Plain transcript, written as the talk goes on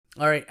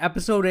All right,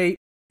 episode 8,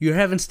 you're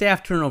having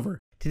staff turnover.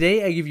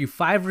 Today, I give you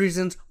 5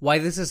 reasons why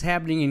this is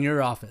happening in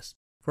your office.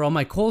 For all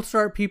my cold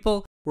start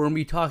people, we're going to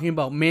be talking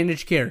about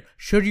managed care.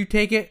 Should you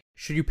take it?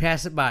 Should you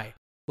pass it by?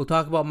 We'll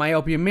talk about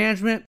myopia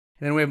management,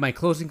 and then we have my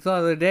closing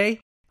thought of the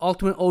day.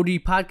 Ultimate OD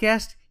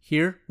Podcast,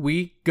 here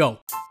we go.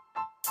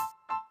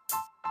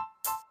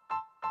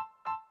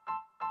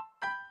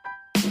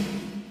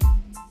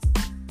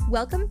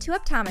 Welcome to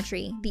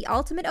Optometry, the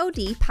Ultimate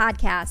OD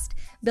Podcast,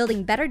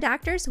 building better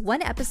doctors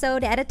one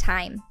episode at a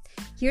time.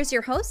 Here's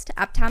your host,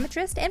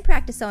 optometrist and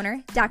practice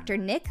owner, Dr.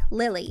 Nick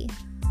Lilly.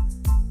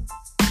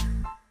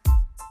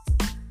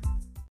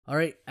 All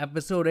right,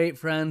 episode 8,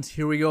 friends.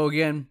 Here we go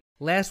again.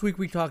 Last week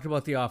we talked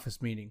about the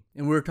office meeting,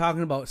 and we were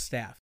talking about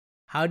staff.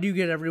 How do you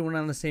get everyone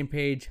on the same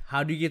page?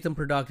 How do you get them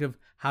productive?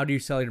 How do you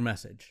sell your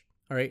message?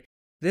 All right,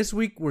 this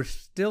week we're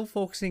still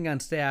focusing on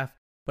staff,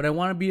 but I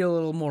want to be a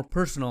little more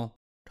personal.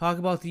 Talk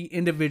about the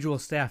individual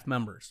staff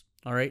members,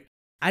 all right?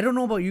 I don't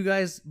know about you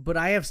guys, but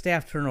I have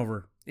staff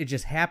turnover. It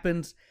just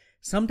happens.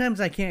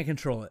 Sometimes I can't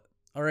control it,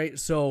 all right?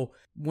 So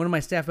one of my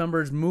staff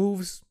members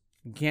moves,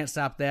 you can't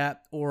stop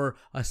that, or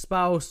a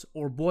spouse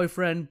or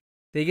boyfriend,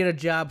 they get a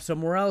job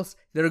somewhere else,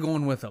 they're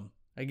going with them.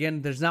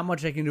 Again, there's not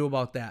much I can do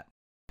about that.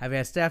 I've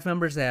had staff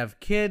members that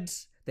have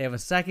kids, they have a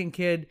second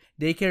kid,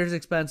 daycare is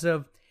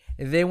expensive,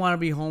 and they want to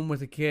be home with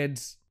the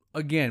kids.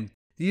 Again,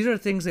 these are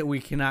things that we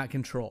cannot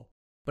control.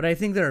 But I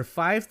think there are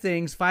 5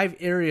 things, 5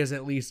 areas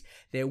at least,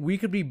 that we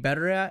could be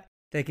better at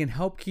that can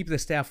help keep the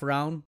staff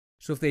around.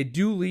 So if they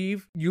do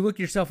leave, you look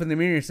yourself in the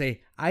mirror and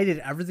say, I did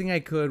everything I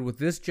could with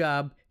this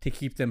job to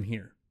keep them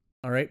here.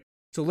 All right?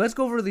 So let's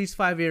go over these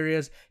 5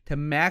 areas to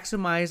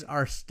maximize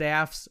our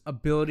staff's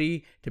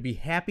ability to be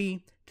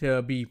happy,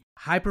 to be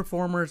high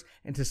performers,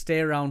 and to stay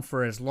around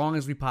for as long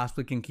as we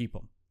possibly can keep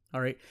them. All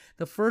right?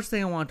 The first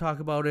thing I want to talk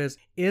about is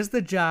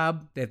the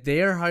job that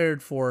they are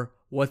hired for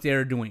what they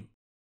are doing?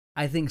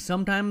 I think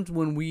sometimes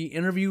when we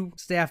interview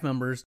staff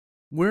members,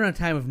 we're in a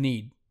time of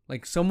need.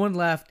 Like someone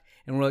left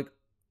and we're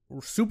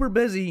super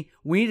busy.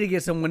 We need to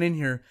get someone in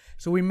here.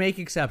 So we make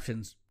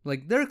exceptions.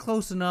 Like they're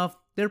close enough.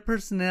 Their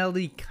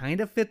personality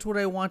kind of fits what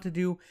I want to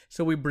do.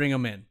 So we bring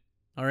them in.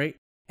 All right.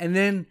 And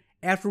then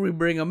after we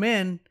bring them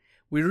in,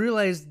 we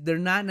realize they're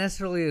not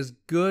necessarily as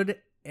good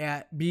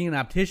at being an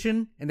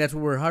optician. And that's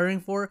what we're hiring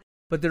for.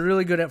 But they're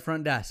really good at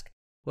front desk.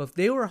 Well, if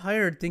they were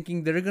hired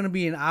thinking they're going to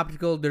be an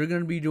optical, they're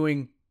going to be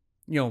doing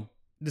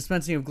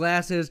dispensing of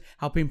glasses,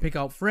 helping pick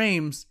out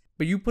frames,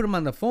 but you put them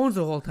on the phones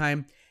the whole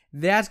time,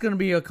 that's going to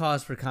be a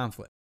cause for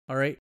conflict, all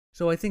right?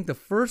 So I think the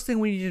first thing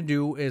we need to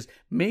do is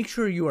make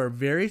sure you are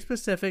very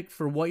specific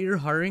for what you're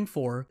hiring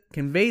for,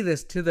 convey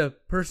this to the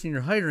person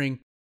you're hiring,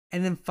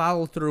 and then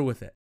follow through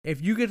with it.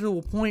 If you get to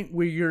a point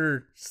where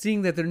you're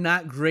seeing that they're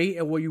not great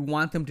at what you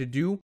want them to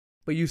do,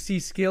 but you see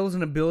skills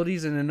and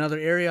abilities in another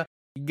area,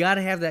 you got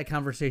to have that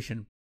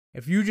conversation.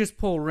 If you just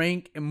pull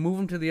rank and move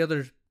them to the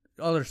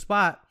other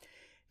spot,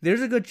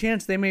 there's a good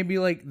chance they may be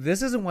like,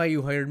 this isn't why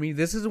you hired me.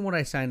 This isn't what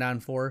I signed on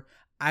for.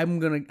 I'm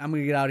gonna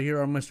get out of here,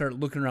 or I'm gonna start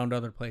looking around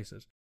other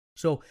places.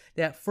 So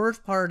that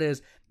first part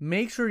is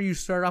make sure you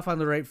start off on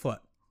the right foot.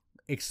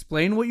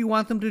 Explain what you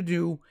want them to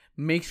do.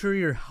 Make sure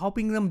you're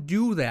helping them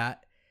do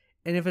that.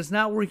 And if it's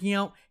not working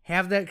out,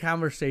 have that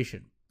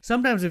conversation.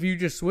 Sometimes if you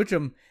just switch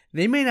them,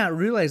 they may not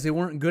realize they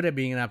weren't good at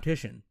being an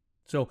optician.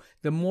 So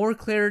the more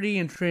clarity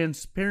and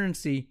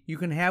transparency you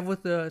can have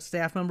with the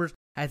staff members,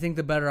 I think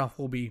the better off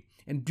we'll be.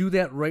 And do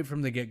that right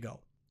from the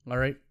get-go. All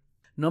right?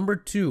 Number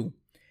 2,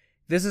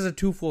 this is a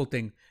twofold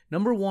thing.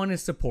 Number 1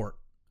 is support.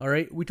 All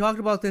right? We talked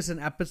about this in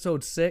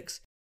episode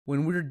 6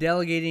 when we were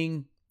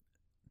delegating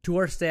to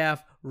our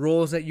staff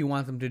roles that you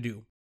want them to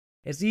do.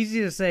 It's easy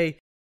to say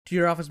to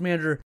your office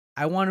manager,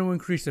 I want to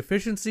increase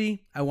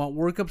efficiency. I want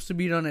workups to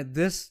be done at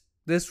this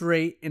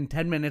rate in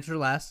 10 minutes or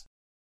less.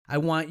 I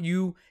want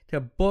you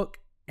to book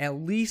at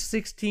least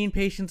 16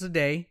 patients a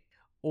day,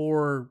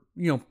 or,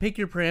 pick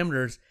your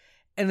parameters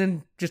and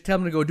then just tell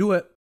them to go do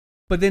it.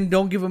 But then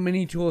don't give them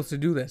any tools to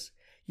do this.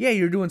 Yeah,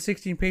 you're doing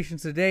 16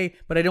 patients a day,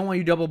 but I don't want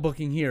you double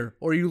booking here,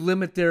 or you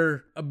limit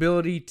their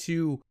ability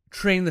to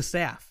train the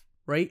staff,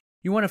 right?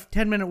 You want a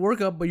 10-minute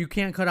workup, but you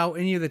can't cut out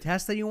any of the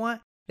tests that you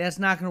want. That's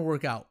not going to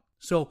work out.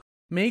 So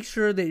make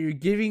sure that you're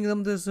giving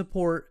them the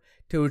support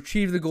to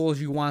achieve the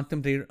goals you want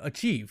them to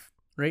achieve,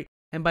 right?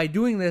 And by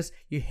doing this,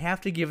 you have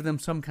to give them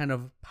some kind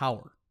of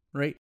power,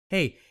 right?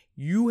 Hey,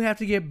 you have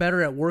to get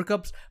better at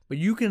workups, but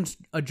you can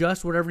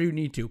adjust whatever you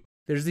need to.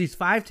 There's these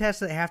 5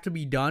 tests that have to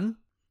be done.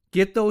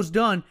 Get those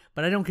done,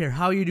 but I don't care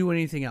how you do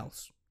anything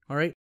else, all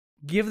right?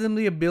 Give them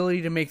the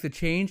ability to make the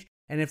change,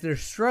 and if they're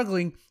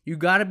struggling, you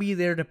got to be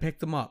there to pick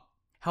them up,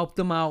 help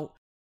them out,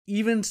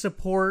 even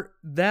support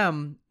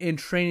them in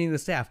training the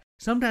staff.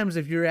 Sometimes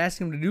if you're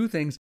asking them to do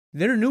things,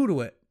 they're new to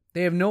it.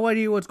 They have no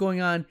idea what's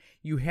going on.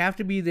 You have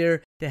to be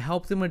there to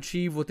help them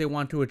achieve what they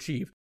want to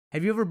achieve.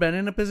 Have you ever been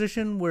in a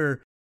position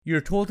where you're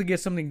told to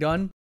get something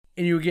done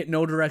and you get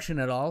no direction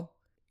at all?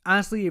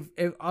 Honestly,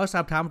 if us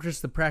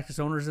optometrists, the practice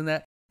owners in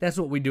that, that's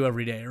what we do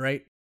every day,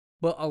 right?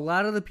 but a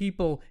lot of the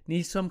people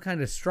need some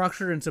kind of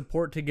structure and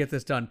support to get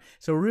this done.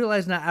 So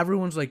realize not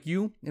everyone's like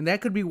you, and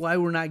that could be why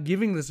we're not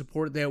giving the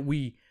support that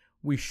we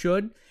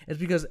should. It's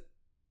because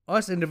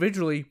us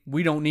individually,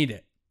 we don't need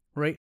it,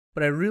 right?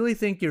 But I really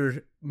think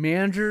your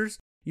managers,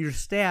 your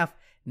staff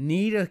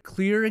need a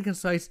clear and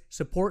concise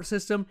support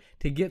system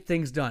to get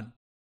things done.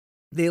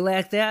 They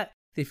lack that.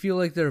 They feel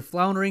like they're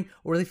floundering,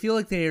 or they feel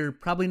like they're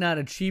probably not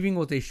achieving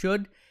what they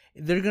should.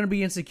 They're going to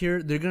be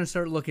insecure. They're going to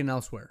start looking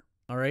elsewhere.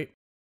 All right.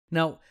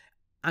 Now,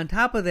 on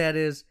top of that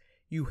is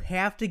you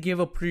have to give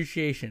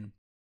appreciation.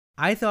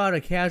 I thought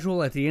a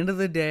casual at the end of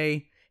the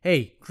day,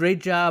 hey, great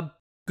job.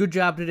 Good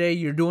job today.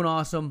 You're doing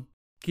awesome.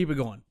 Keep it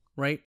going.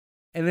 Right.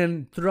 And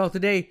then throughout the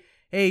day,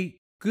 hey,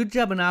 good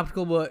job in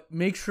optical, but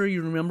make sure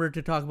you remember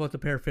to talk about the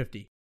Pair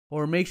 50.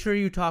 Or make sure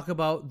you talk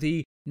about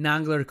the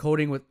non-glare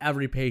coating with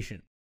every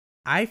patient.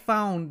 I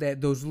found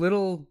that those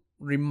little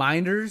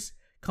reminders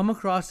come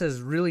across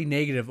as really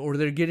negative, or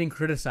they're getting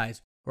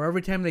criticized. Or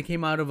every time they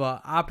came out of an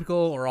optical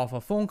or off a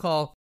phone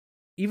call,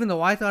 even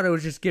though I thought I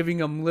was just giving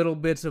them little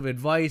bits of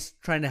advice,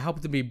 trying to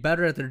help them be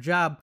better at their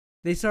job,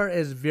 they start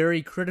as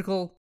very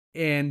critical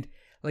and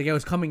like I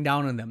was coming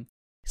down on them.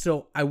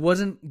 So I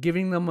wasn't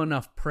giving them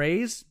enough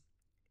praise,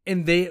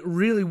 and they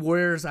really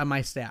wears on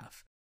my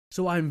staff.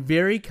 So I'm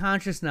very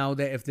conscious now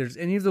that if there's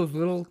any of those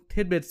little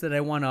tidbits that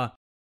I want to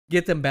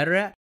get them better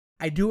at,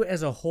 I do it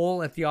as a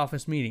whole at the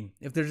office meeting.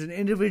 If there's an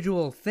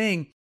individual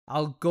thing,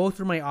 I'll go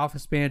through my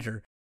office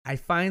manager. I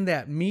find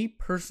that me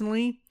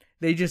personally,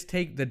 they just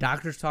take, the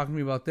doctor's talking to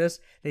me about this,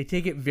 they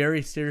take it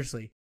very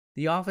seriously.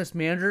 The office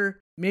manager,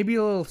 maybe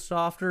a little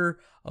softer,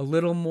 a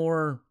little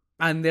more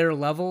on their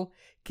level,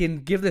 can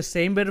give the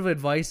same bit of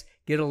advice,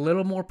 get a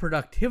little more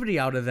productivity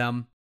out of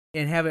them,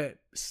 and have it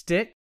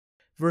stick,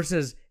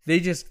 versus they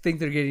just think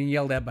they're getting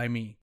yelled at by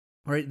me.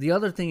 All right. The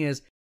other thing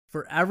is,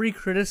 for every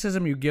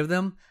criticism you give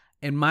them,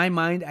 in my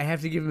mind, I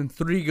have to give them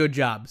 3 good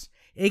jobs.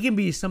 It can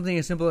be something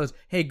as simple as,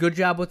 hey, good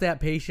job with that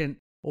patient,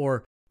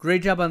 or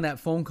great job on that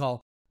phone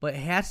call, but it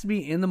has to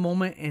be in the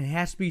moment and it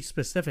has to be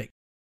specific.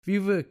 If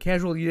you have a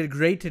casual, you did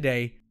great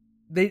today,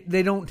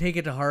 they don't take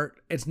it to heart.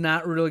 It's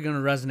not really going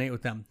to resonate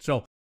with them.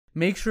 So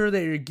make sure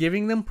that you're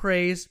giving them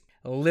praise,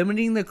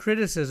 limiting the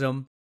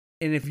criticism,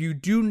 and if you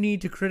do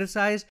need to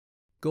criticize,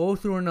 go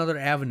through another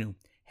avenue.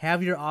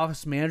 Have your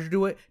office manager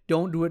do it.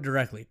 Don't do it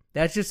directly.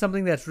 That's just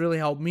something that's really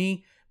helped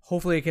me.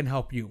 Hopefully it can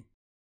help you.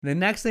 The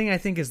next thing I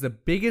think is the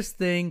biggest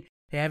thing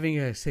to having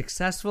a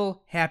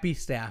successful, happy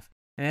staff,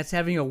 and that's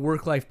having a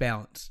work-life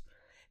balance.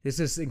 This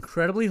is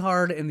incredibly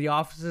hard in the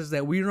offices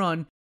that we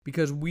run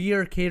because we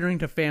are catering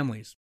to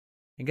families.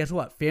 And guess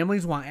what?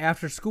 Families want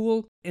after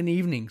school and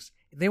evenings.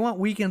 They want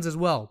weekends as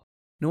well.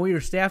 Know what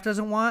your staff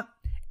doesn't want?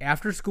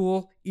 After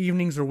school,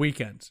 evenings, or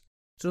weekends.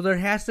 So there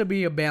has to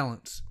be a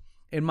balance.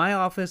 In my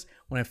office,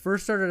 when I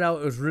first started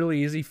out, it was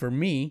really easy for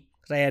me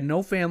because I had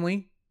no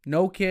family,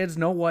 no kids,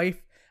 no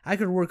wife. I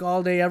could work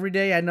all day, every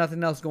day. I had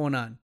nothing else going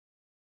on.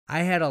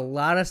 I had a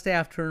lot of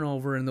staff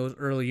turnover in those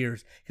early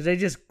years because I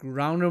just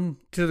ground them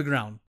to the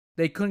ground.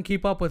 They couldn't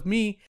keep up with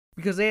me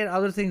because they had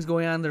other things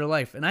going on in their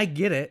life. And I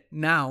get it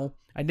now.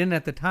 I didn't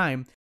at the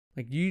time.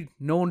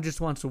 No one just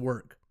wants to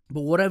work.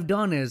 But what I've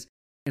done is,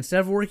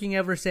 instead of working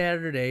every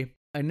Saturday,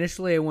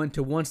 initially I went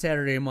to 1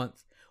 Saturday a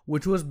month,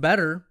 which was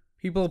better.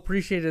 People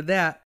appreciated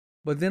that.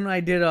 But then I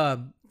did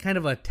a kind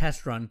of a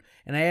test run,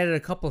 and I added a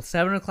couple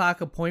 7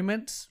 o'clock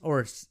appointments,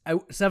 or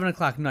 7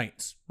 o'clock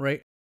nights,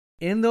 right?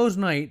 In those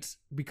nights,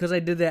 because I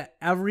did that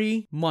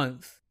every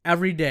month,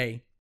 every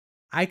day,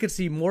 I could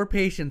see more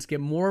patients, get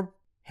more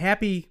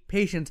happy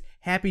patients,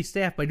 happy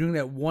staff by doing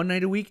that one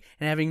night a week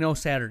and having no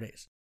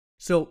Saturdays.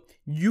 So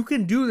you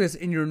can do this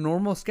in your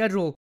normal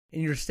schedule,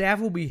 and your staff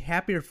will be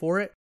happier for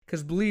it,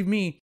 because believe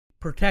me,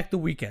 protect the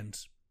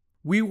weekends.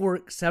 We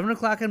work 7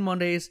 o'clock on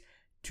Mondays,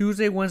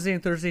 Tuesday, Wednesday,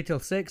 and Thursday till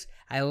 6.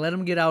 I let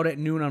them get out at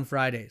noon on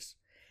Fridays.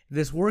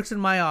 This works in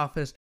my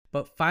office,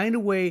 but find a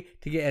way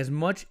to get as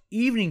much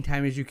evening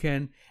time as you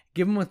can.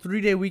 Give them a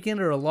 3-day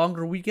weekend or a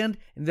longer weekend,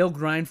 and they'll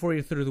grind for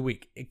you through the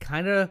week. It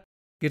kind of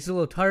gets a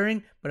little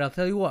tiring, but I'll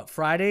tell you what,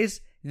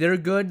 Fridays, they're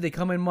good. They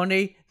come in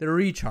Monday, they're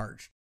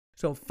recharged.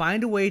 So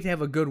find a way to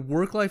have a good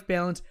work-life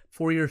balance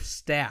for your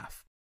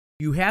staff.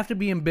 You have to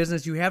be in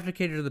business. You have to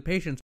cater to the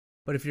patients.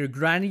 But if you're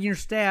grinding your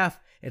staff,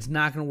 it's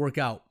not going to work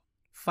out.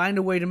 Find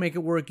a way to make it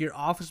work. Your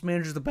office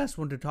manager is the best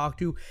one to talk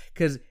to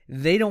because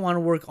they don't want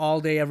to work all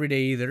day, every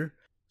day either.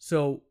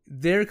 So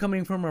they're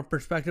coming from a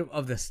perspective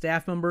of the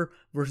staff member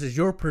versus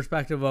your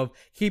perspective of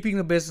keeping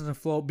the business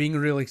afloat, being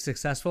really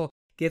successful.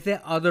 Get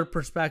that other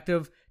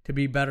perspective to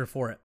be better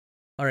for it.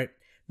 All right.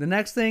 The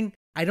next thing,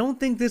 I don't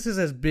think this is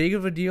as big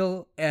of a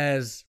deal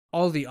as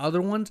all the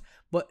other ones,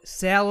 but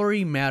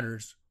salary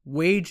matters.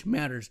 Wage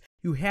matters.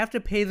 You have to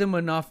pay them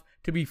enough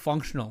to be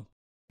functional.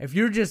 If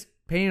you're just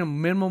paying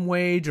them minimum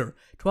wage or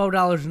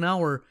 $12 an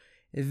hour,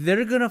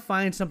 they're going to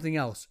find something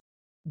else.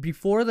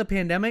 Before the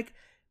pandemic,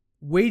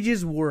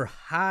 wages were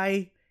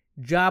high,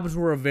 jobs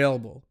were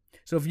available.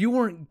 So if you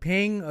weren't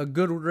paying a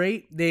good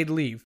rate, they'd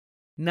leave.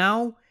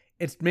 Now,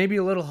 it's maybe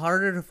a little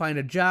harder to find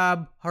a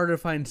job, harder to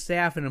find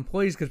staff and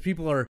employees because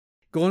people are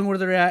going where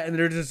they're at, and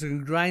they're just going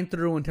to grind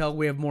through until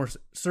we have more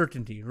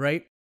certainty,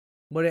 right?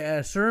 But at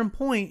a certain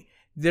point,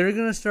 they're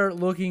going to start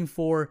looking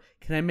for,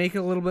 can I make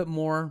a little bit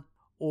more,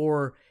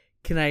 or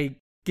can I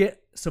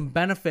get some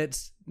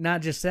benefits,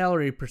 not just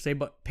salary per se,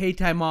 but paid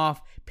time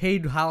off,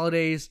 paid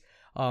holidays,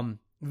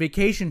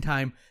 vacation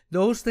time.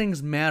 Those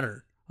things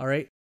matter, all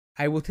right?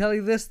 I will tell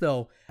you this,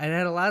 though. I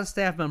had a lot of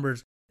staff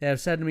members that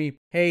have said to me,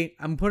 hey,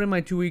 I'm putting my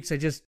 2 weeks.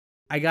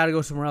 I got to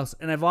go somewhere else.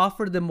 And I've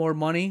offered them more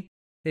money.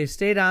 They've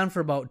stayed on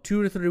for about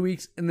 2 to 3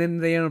 weeks, and then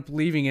they end up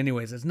leaving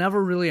anyways. It's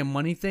never really a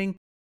money thing.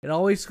 It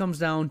always comes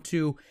down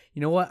to,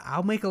 you know what,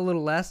 I'll make a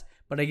little less,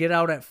 but I get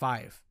out at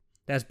 5.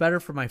 That's better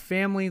for my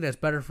family. That's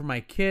better for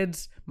my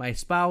kids, my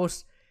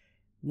spouse.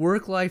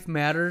 Work life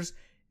matters.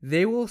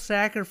 They will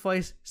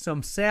sacrifice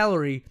some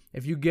salary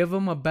if you give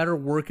them a better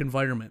work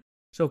environment.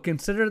 So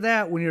consider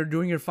that when you're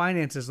doing your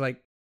finances. Like,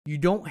 you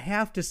don't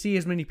have to see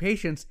as many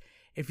patients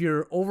if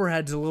your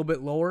overhead's a little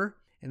bit lower,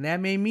 and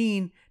that may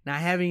mean not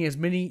having as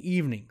many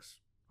evenings.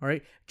 All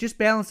right, just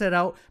balance that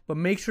out, but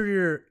make sure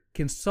you're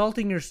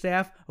consulting your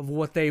staff of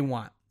what they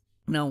want.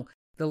 Now,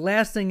 the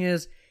last thing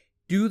is,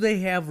 do they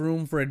have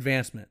room for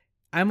advancement?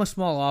 I'm a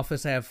small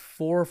office. I have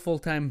 4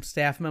 full-time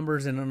staff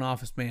members and an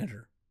office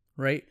manager,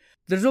 right?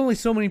 There's only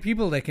so many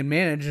people that can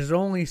manage. There's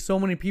only so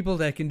many people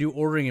that can do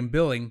ordering and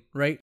billing,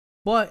 right?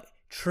 But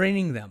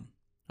training them,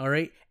 all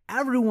right?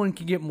 Everyone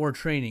can get more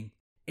training.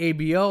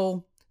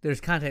 ABO,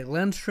 there's contact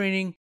lens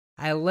training.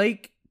 I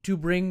like to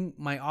bring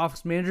my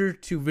office manager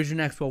to Vision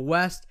Expo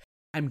West.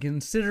 I'm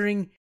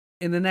considering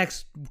in the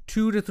next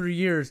 2 to 3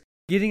 years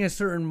getting a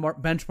certain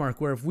benchmark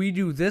where if we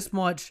do this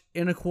much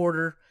in a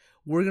quarter,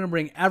 we're going to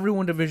bring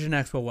everyone to Vision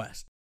Expo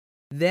West.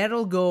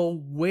 That'll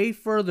go way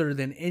further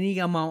than any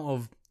amount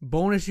of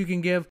bonus you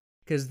can give,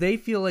 because they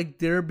feel like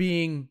they're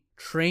being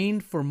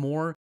trained for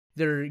more.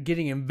 They're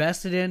getting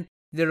invested in.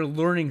 They're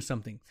learning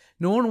something.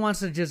 No one wants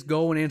to just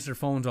go and answer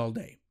phones all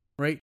day,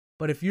 right?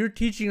 But if you're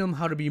teaching them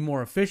how to be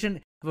more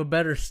efficient, have a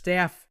better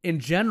staff in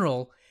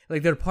general,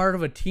 like they're part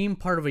of a team,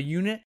 part of a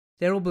unit,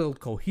 that'll build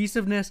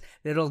cohesiveness.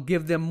 That'll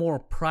give them more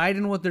pride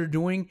in what they're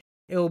doing.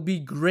 It'll be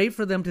great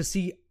for them to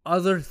see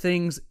other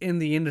things in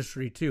the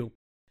industry too.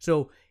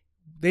 So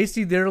they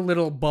see their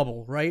little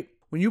bubble, right?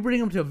 When you bring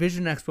them to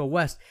Vision Expo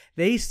West,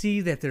 they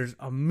see that there's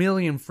a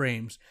million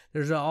frames.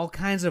 There's all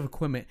kinds of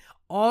equipment,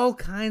 all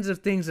kinds of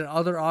things that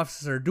other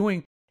offices are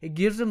doing. It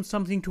gives them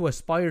something to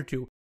aspire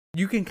to.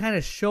 You can kind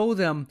of show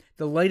them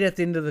the light at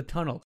the end of the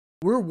tunnel.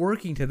 We're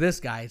working to this,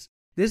 guys.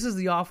 This is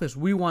the office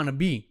we want to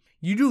be.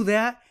 You do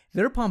that,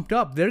 they're pumped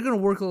up. They're going to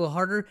work a little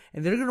harder,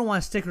 and they're going to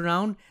want to stick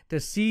around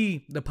to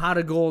see the pot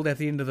of gold at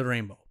the end of the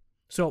rainbow.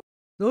 So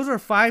those are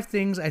 5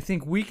 things I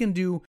think we can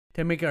do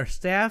to make our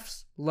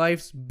staff's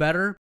lives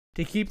better,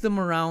 to keep them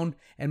around,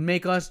 and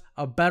make us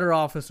a better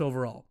office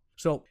overall.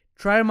 So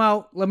try them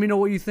out. Let me know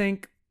what you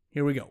think.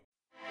 Here we go.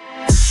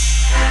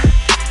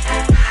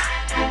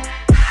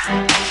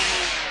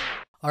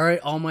 All right,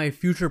 all my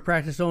future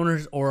practice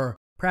owners or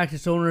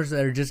practice owners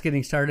that are just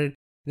getting started,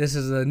 this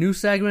is a new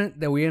segment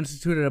that we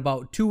instituted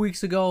about 2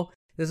 weeks ago.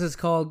 This is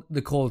called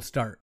The Cold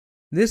Start.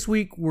 This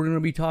week, we're going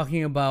to be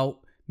talking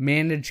about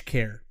managed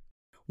care.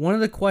 One of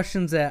the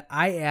questions that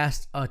I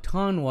asked a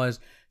ton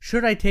was,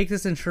 should I take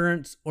this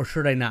insurance or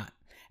should I not?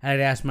 I'd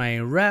ask my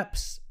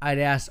reps, I'd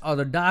ask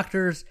other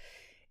doctors,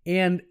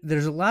 and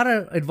there's a lot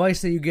of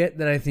advice that you get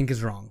that I think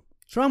is wrong.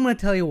 So I'm going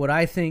to tell you what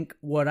I think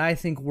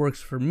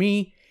works for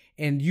me,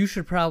 and you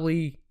should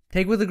probably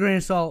take with a grain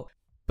of salt,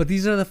 but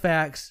these are the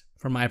facts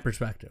from my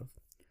perspective.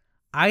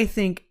 I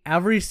think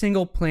every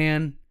single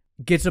plan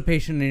gets a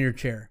patient in your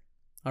chair,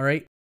 all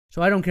right?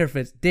 So I don't care if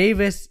it's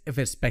Davis, if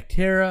it's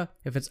Spectera,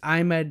 if it's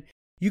iMed.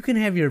 You can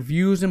have your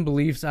views and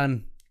beliefs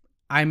on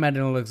iMed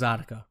and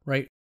Luxottica,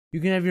 right? You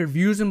can have your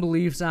views and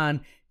beliefs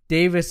on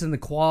Davis and the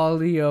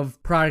quality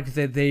of product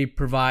that they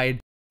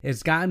provide.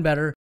 It's gotten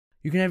better.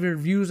 You can have your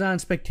views on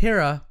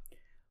Spectera,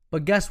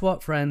 but guess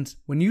what, friends?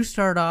 When you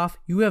start off,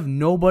 you have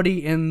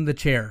nobody in the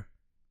chair,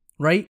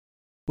 right?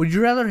 Would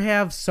you rather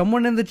have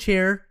someone in the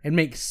chair and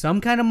make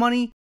some kind of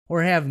money,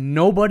 or have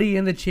nobody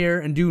in the chair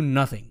and do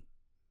nothing?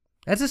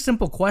 That's a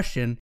simple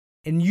question,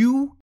 and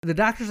the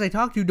doctors I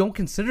talk to, don't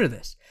consider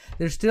this.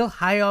 They're still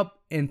high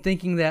up in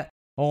thinking that,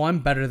 oh, I'm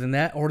better than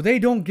that, or they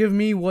don't give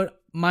me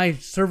what my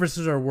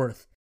services are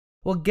worth.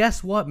 Well,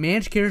 guess what?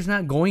 Managed care is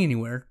not going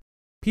anywhere.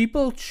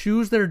 People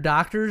choose their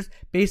doctors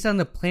based on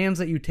the plans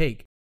that you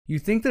take. You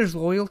think there's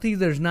loyalty?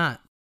 There's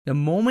not. The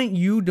moment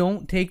you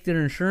don't take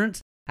their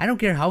insurance, I don't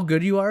care how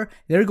good you are,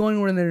 they're going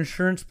where their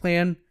insurance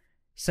plan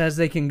says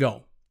they can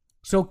go.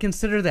 So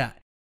consider that.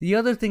 The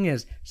other thing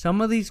is,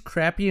 some of these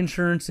crappy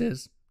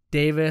insurances,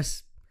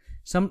 Davis,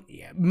 some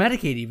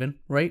Medicaid even,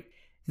 right?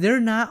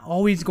 They're not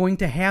always going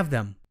to have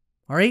them,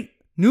 all right?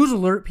 News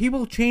alert,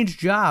 people change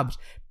jobs.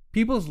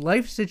 People's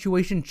life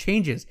situation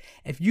changes.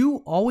 If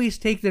you always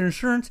take their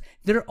insurance,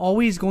 they're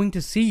always going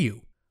to see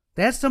you.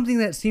 That's something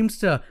that seems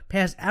to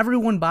pass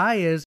everyone by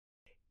is,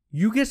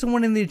 you get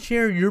someone in the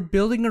chair, you're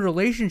building a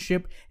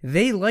relationship,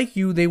 they like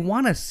you, they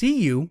want to see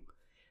you.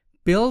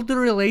 Build the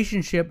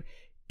relationship.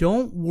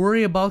 Don't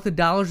worry about the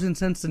dollars and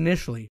cents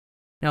initially.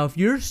 Now, if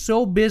you're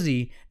so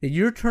busy that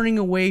you're turning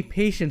away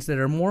patients that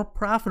are more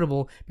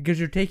profitable because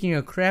you're taking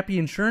a crappy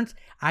insurance,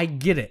 I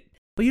get it.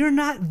 But you're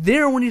not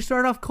there when you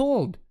start off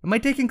cold. Am I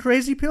taking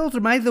crazy pills?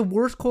 Am I the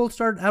worst cold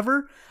start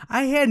ever?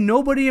 I had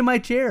nobody in my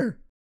chair.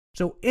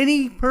 So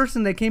any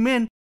person that came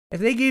in, if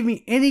they gave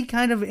me any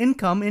kind of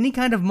income, any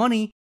kind of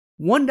money,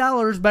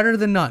 $1 is better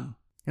than none.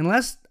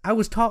 Unless I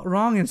was taught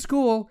wrong in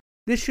school,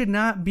 this should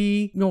not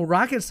be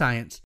rocket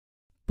science.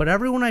 But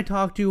everyone I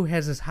talk to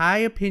has this high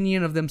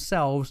opinion of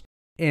themselves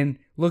and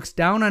looks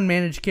down on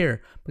managed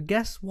care. But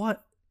guess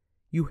what?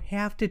 You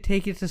have to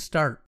take it to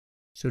start.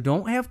 So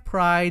don't have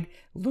pride.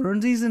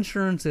 Learn these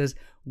insurances.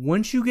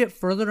 Once you get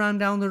further on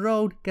down the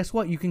road, guess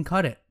what? You can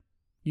cut it.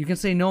 You can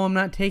say, no, I'm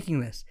not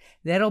taking this.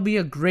 That'll be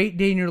a great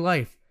day in your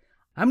life.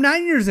 I'm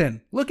 9 years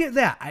in. Look at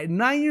that. I'm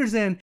 9 years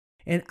in,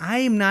 and I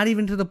am not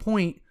even to the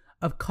point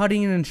of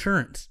cutting an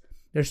insurance.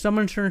 There's some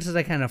insurances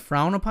I kind of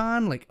frown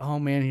upon, like, oh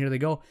man, here they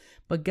go.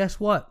 But guess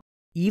what?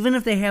 Even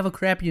if they have a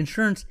crappy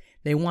insurance,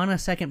 they want a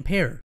second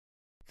pair.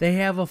 They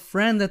have a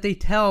friend that they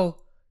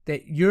tell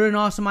that you're an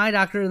awesome eye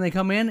doctor, and they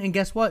come in, and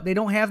guess what? They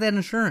don't have that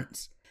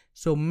insurance.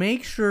 So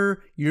make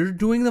sure you're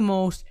doing the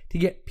most to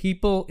get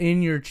people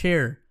in your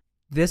chair.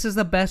 This is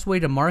the best way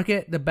to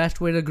market, the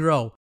best way to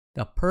grow.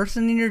 The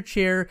person in your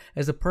chair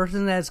is a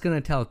person that's going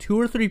to tell 2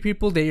 or 3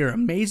 people that you're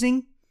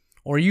amazing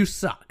or you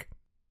suck,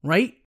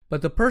 right?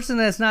 But the person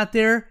that's not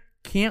there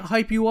can't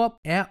hype you up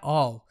at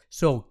all.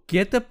 So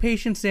get the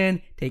patients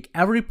in, take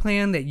every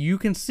plan that you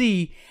can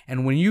see,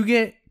 and when you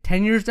get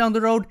 10 years down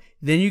the road,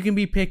 then you can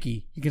be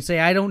picky. You can say,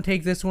 I don't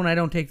take this one, I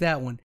don't take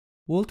that one.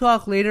 We'll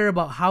talk later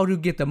about how to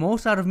get the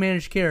most out of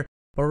managed care,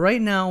 but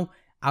right now,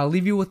 I'll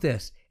leave you with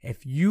this.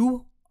 If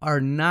you are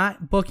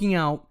not booking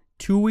out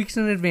 2 weeks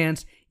in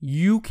advance,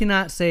 you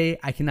cannot say,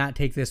 I cannot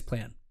take this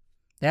plan.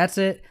 That's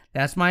it.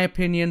 That's my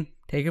opinion.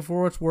 Take it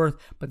for what it's worth,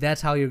 but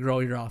that's how you grow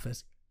your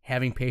office,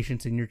 having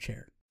patients in your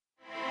chair.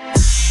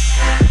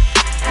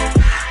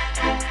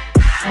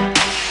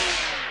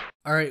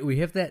 All right, we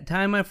hit that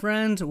time, my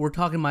friends. We're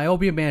talking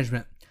myopia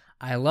management.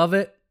 I love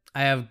it.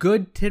 I have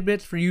good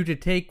tidbits for you to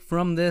take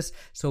from this,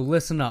 so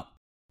listen up.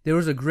 There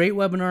was a great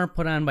webinar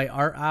put on by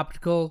Art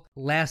Optical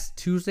last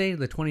Tuesday,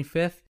 the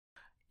 25th.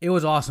 It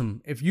was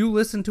awesome. If you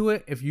listen to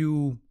it, if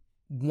you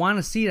want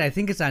to see it, I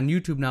think it's on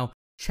YouTube now.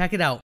 Check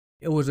it out.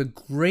 It was a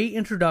great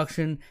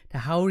introduction to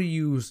how to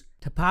use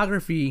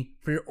topography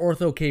for your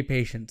Ortho-K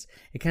patients.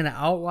 It kind of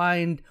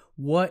outlined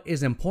what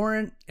is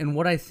important and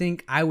what I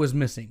think I was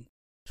missing.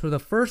 So the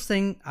first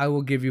thing I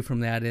will give you from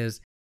that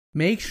is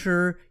make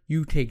sure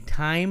you take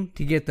time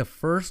to get the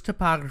first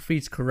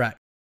topographies correct.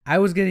 I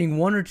was getting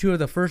 1 or 2 of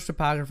the first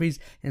topographies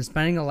and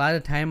spending a lot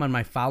of time on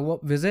my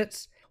follow-up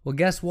visits. Well,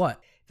 guess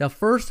what? The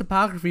first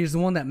topography is the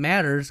one that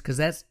matters because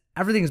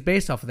everything is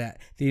based off of that.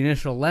 The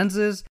initial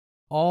lenses,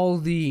 all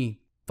the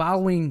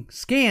following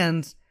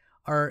scans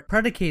are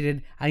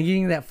predicated on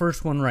getting that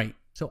first one right.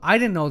 So I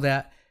didn't know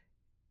that.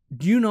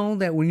 Do you know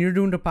that when you're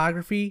doing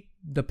topography,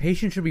 the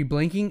patient should be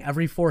blinking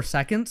every 4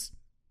 seconds?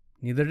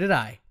 Neither did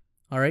I.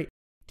 All right.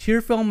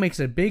 Tear film makes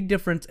a big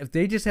difference. If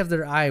they just have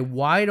their eye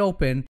wide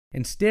open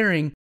and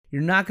staring,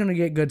 you're not going to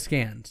get good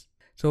scans.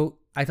 So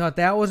I thought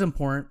that was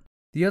important.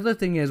 The other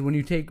thing is when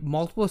you take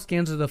multiple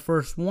scans of the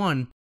first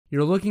one,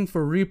 you're looking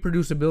for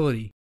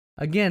reproducibility.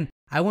 Again,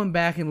 I went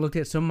back and looked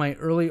at some of my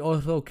early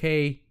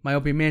Ortho-K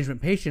myopia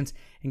management patients,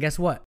 and guess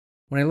what?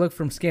 When I looked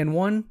from scan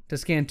 1 to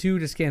scan 2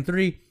 to scan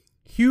 3,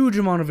 huge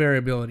amount of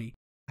variability.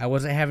 I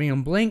wasn't having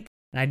them blink,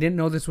 and I didn't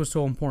know this was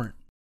so important.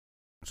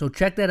 So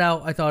check that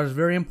out. I thought it was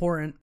very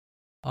important.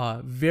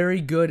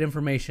 Very good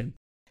information.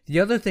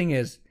 The other thing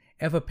is,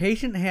 if a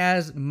patient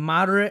has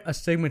moderate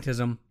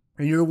astigmatism,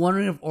 and you're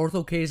wondering if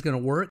Ortho-K is going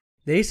to work,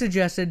 they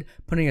suggested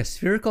putting a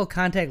spherical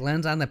contact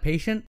lens on the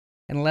patient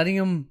and letting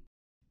them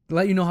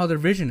let you know how their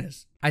vision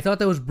is. I thought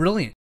that was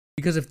brilliant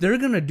because if they're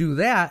going to do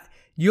that,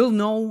 you'll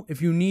know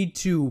if you need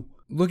to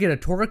look at a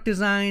toric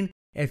design,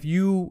 if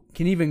you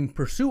can even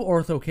pursue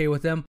Ortho-K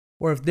with them,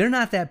 or if they're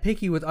not that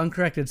picky with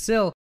uncorrected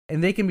SIL,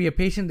 and they can be a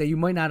patient that you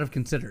might not have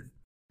considered.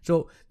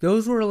 So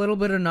those were a little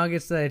bit of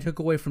nuggets that I took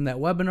away from that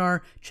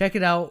webinar. Check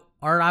it out.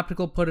 Art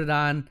Optical put it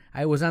on.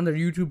 I was on their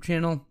YouTube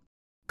channel.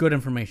 Good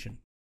information.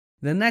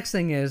 The next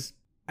thing is,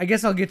 I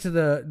guess I'll get to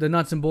the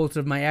nuts and bolts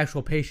of my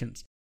actual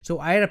patients. So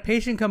I had a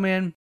patient come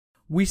in.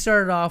 We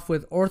started off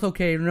with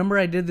Ortho-K. Remember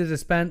I did the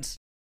dispense?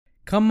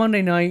 Come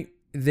Monday night,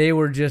 they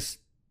were just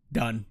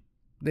done.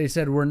 They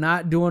said, we're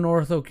not doing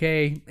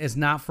Ortho-K. It's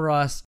not for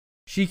us.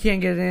 She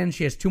can't get in.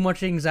 She has too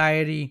much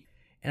anxiety.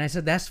 And I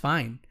said, that's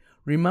fine.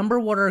 Remember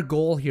what our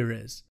goal here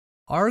is.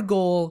 Our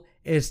goal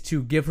is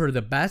to give her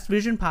the best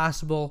vision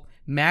possible,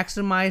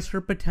 maximize her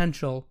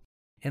potential,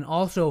 and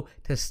also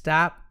to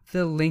stop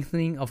the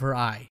lengthening of her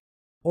eye.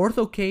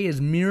 Ortho-K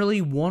is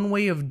merely one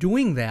way of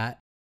doing that.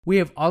 We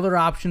have other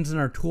options in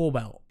our tool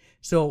belt.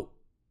 So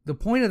the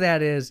point of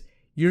that is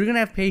you're going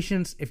to have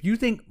patients, if you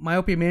think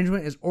myopia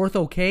management is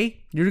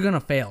Ortho-K, you're going to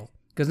fail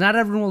because not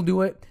everyone will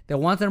do it. They'll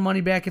want their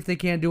money back if they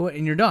can't do it,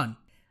 and you're done.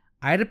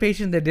 I had a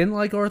patient that didn't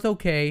like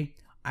Ortho-K.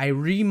 I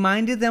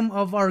reminded them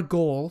of our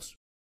goals,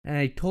 and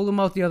I told them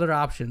about the other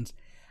options.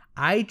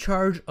 I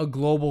charge a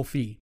global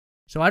fee.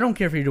 So I don't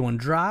care if you're doing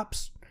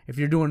drops, if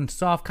you're doing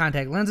soft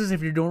contact lenses,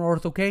 if you're doing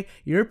Ortho-K,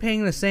 you're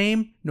paying the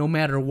same no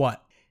matter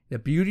what. The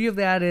beauty of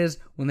that is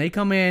when they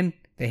come in,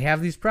 they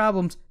have these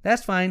problems,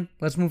 that's fine.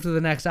 Let's move to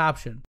the next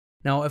option.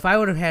 Now, if I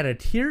would have had a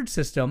tiered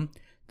system,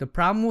 the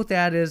problem with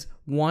that is,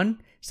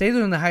 one, say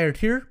they're in the higher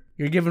tier,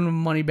 you're giving them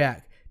money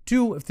back.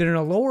 Two, if they're in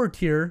a lower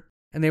tier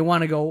and they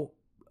want to go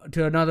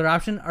to another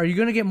option, are you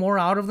going to get more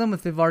out of them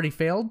if they've already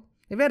failed?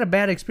 They've had a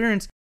bad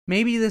experience.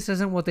 Maybe this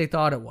isn't what they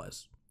thought it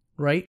was,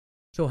 right?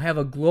 So have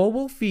a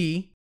global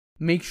fee.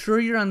 Make sure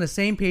you're on the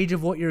same page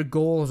of what your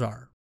goals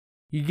are.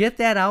 You get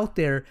that out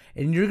there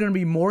and you're going to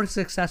be more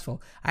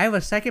successful. I have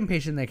a second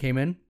patient that came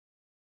in,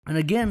 and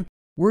again,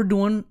 we're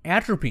doing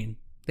atropine.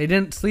 They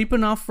didn't sleep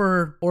enough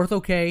for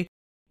Ortho-K,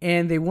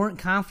 and they weren't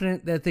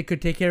confident that they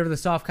could take care of the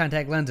soft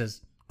contact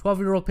lenses.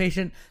 12-year-old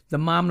patient, the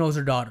mom knows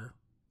her daughter.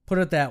 Put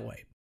it that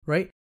way,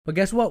 right? But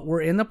guess what?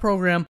 We're in the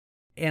program,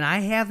 and I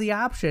have the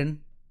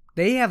option,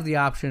 they have the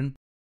option,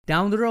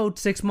 down the road,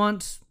 6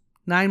 months,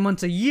 9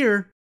 months, a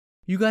year,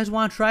 you guys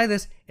want to try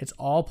this, it's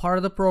all part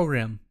of the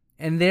program.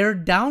 And they're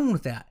down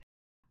with that.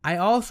 I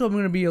also am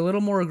going to be a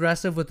little more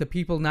aggressive with the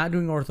people not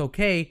doing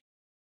Ortho-K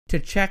to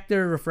check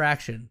their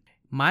refraction.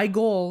 My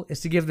goal is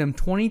to give them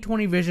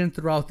 20/20 vision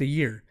throughout the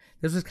year.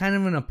 This was kind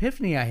of an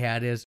epiphany I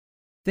had is,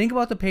 think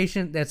about the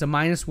patient that's a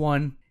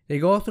 -1. They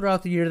go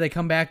throughout the year, they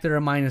come back, they're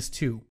a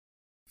 -2.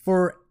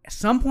 For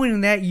some point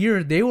in that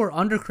year, they were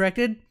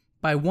undercorrected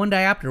by 1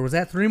 diopter. Was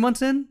that 3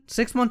 months in?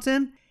 6 months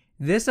in?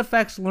 This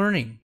affects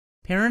learning.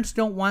 Parents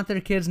don't want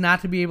their kids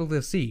not to be able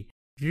to see.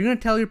 If you're going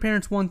to tell your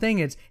parents one thing,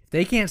 it's if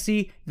they can't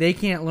see, they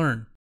can't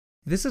learn.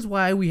 This is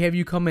why we have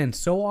you come in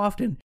so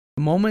often.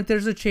 The moment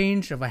there's a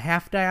change of a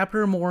half diopter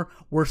or more,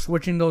 we're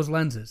switching those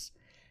lenses.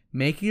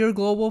 Make your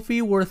global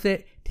fee worth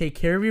it. Take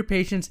care of your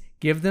patients.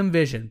 Give them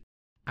vision.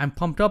 I'm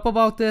pumped up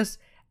about this.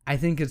 I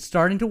think it's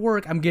starting to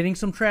work. I'm getting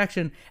some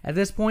traction. At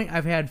this point,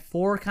 I've had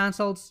 4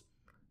 consults,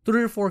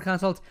 3 or 4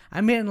 consults.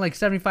 I'm hitting like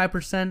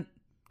 75%,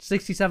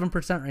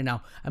 67% right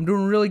now. I'm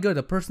doing really good.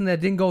 The person that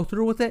didn't go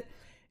through with it,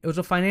 it was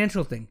a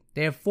financial thing.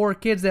 They have 4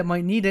 kids that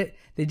might need it.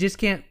 They just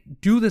can't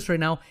do this right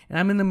now, and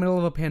I'm in the middle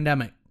of a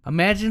pandemic.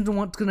 Imagine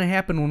what's going to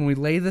happen when we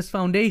lay this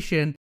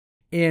foundation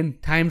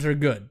and times are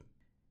good.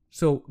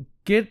 So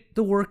get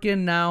the work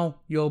in now.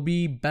 You'll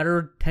be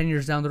better 10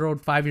 years down the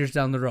road, 5 years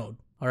down the road.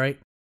 All right?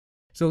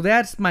 So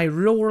that's my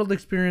real world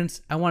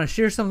experience. I want to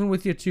share something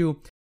with you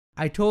too.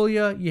 I told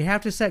you, you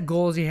have to set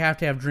goals. You have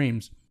to have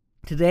dreams.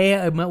 Today,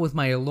 I met with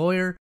my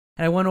lawyer,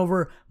 and I went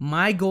over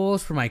my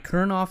goals for my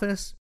current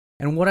office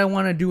and what I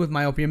want to do with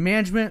myopia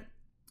management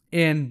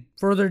and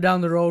further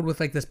down the road with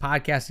like this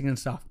podcasting and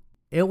stuff.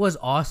 It was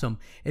awesome.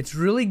 It's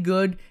really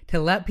good to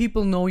let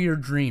people know your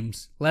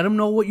dreams. Let them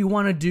know what you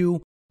want to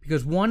do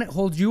because 1, it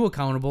holds you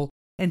accountable,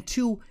 and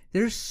 2,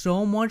 there's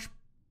so much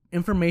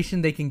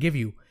information they can give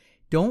you.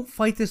 Don't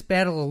fight this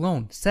battle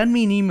alone. Send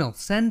me an email.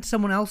 Send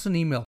someone else an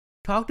email.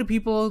 Talk to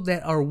people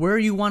that are where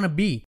you want to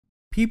be.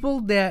 People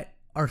that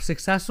are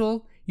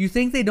successful, you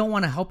think they don't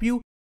want to help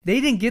you?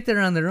 They didn't get there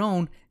on their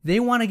own. They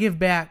want to give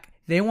back.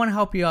 They want to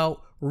help you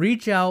out.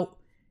 Reach out.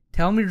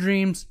 Tell them your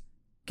dreams.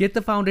 Get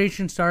the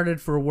foundation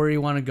started for where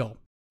you want to go.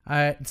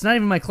 It's not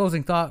even my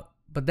closing thought,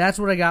 but that's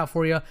what I got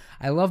for you.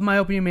 I love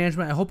myopia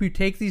management. I hope you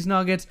take these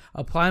nuggets,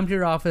 apply them to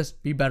your office,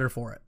 be better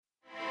for it.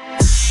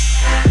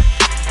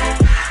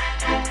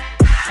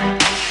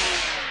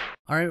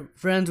 All right,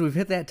 friends, we've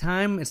hit that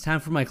time. It's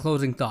time for my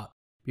closing thought.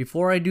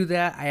 Before I do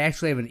that, I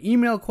actually have an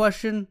email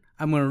question.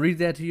 I'm going to read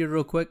that to you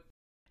real quick.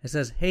 It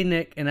says, "Hey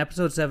Nick, in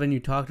episode 7, you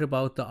talked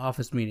about the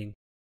office meeting.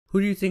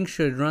 Who do you think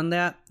should run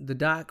that, the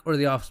doc or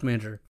the office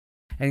manager?"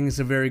 I think it's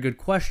a very good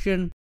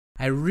question.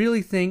 I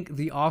really think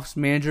the office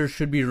manager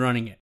should be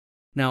running it.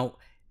 Now,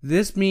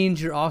 this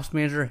means your office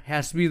manager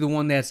has to be the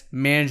one that's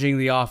managing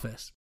the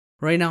office.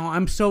 Right now,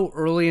 I'm so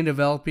early in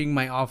developing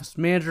my office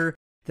manager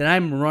that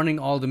I'm running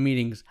all the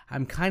meetings.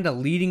 I'm kind of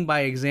leading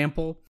by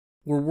example.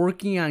 We're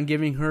working on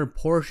giving her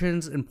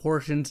portions and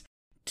portions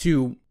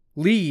to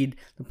lead.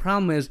 The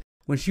problem is,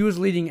 when she was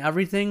leading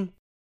everything,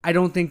 I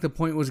don't think the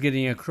point was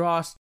getting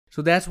across.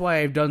 So that's why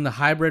I've done the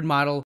hybrid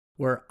model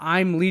where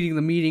I'm leading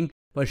the meeting,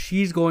 but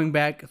she's going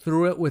back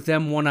through it with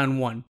them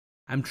one-on-one.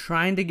 I'm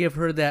trying to give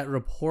her that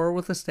rapport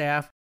with the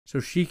staff so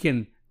she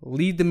can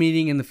lead the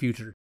meeting in the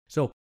future.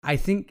 So I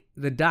think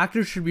the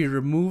doctor should be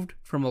removed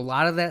from a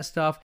lot of that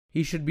stuff.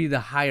 He should be the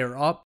higher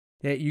up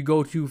that you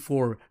go to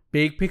for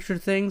big picture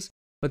things.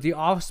 But the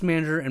office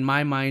manager, in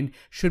my mind,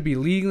 should be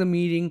leading the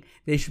meeting.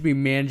 They should be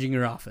managing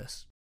your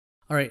office.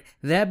 All right,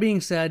 that being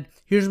said,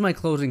 here's my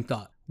closing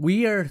thought.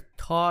 We are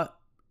taught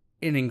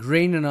and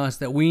ingrained in us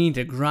that we need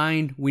to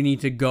grind, we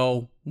need to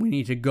go,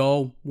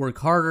 work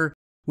harder.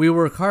 We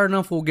work hard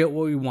enough, we'll get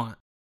what we want.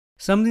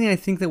 Something I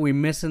think that we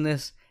miss in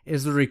this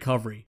is the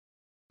recovery.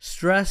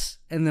 Stress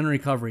and then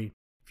recovery.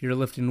 If you're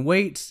lifting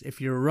weights,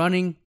 if you're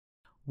running,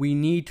 we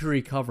need to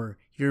recover.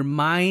 Your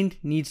mind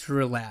needs to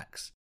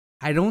relax.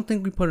 I don't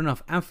think we put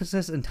enough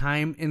emphasis and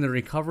time in the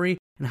recovery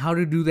and how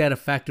to do that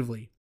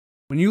effectively.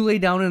 When you lay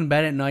down in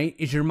bed at night,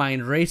 is your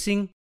mind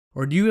racing?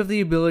 Or do you have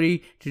the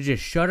ability to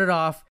just shut it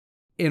off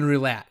and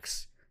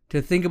relax,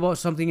 to think about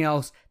something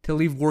else, to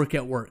leave work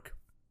at work?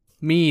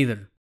 Me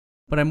either.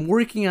 But I'm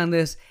working on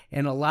this,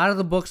 and a lot of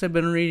the books I've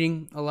been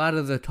reading, a lot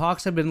of the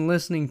talks I've been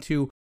listening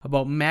to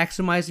about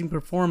maximizing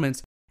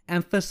performance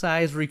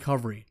emphasize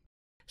recovery.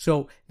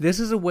 So this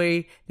is a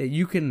way that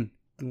you can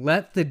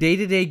let the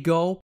day-to-day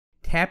go,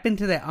 tap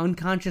into that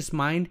unconscious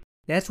mind.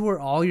 That's where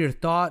all your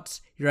thoughts,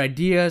 your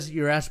ideas,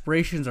 your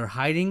aspirations are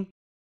hiding.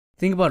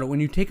 Think about it. When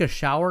you take a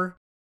shower,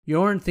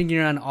 you aren't thinking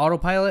you're on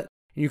autopilot,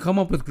 and you come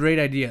up with great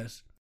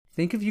ideas.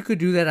 Think if you could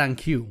do that on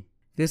cue.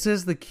 This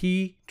is the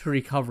key to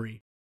recovery.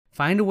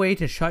 Find a way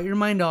to shut your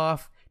mind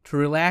off, to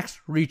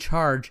relax,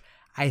 recharge.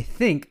 I'm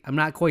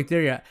not quite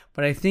there yet,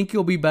 but I think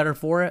you'll be better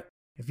for it.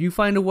 If you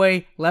find a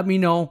way, let me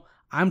know.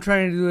 I'm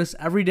trying to do this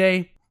every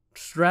day.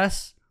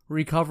 Stress,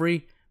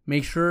 recovery.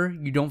 Make sure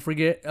you don't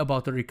forget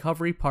about the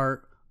recovery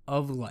part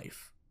of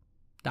life.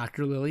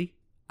 Dr. Lily,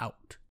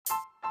 out.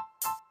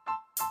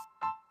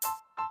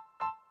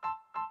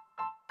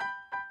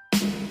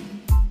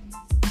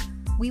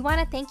 We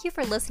want to thank you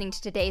for listening to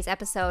today's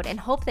episode and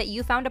hope that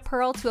you found a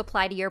pearl to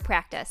apply to your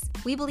practice.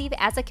 We believe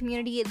as a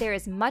community there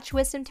is much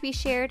wisdom to be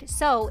shared,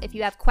 so if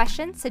you have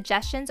questions,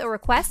 suggestions, or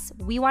requests,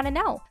 we want to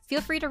know. Feel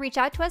free to reach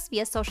out to us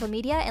via social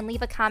media and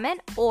leave a comment,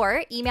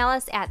 or email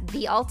us at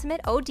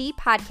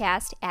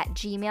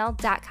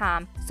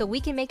theultimateodpodcast@gmail.com so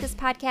we can make this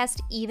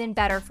podcast even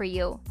better for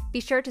you. Be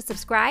sure to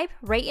subscribe,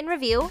 rate, and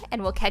review,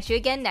 and we'll catch you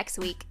again next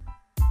week.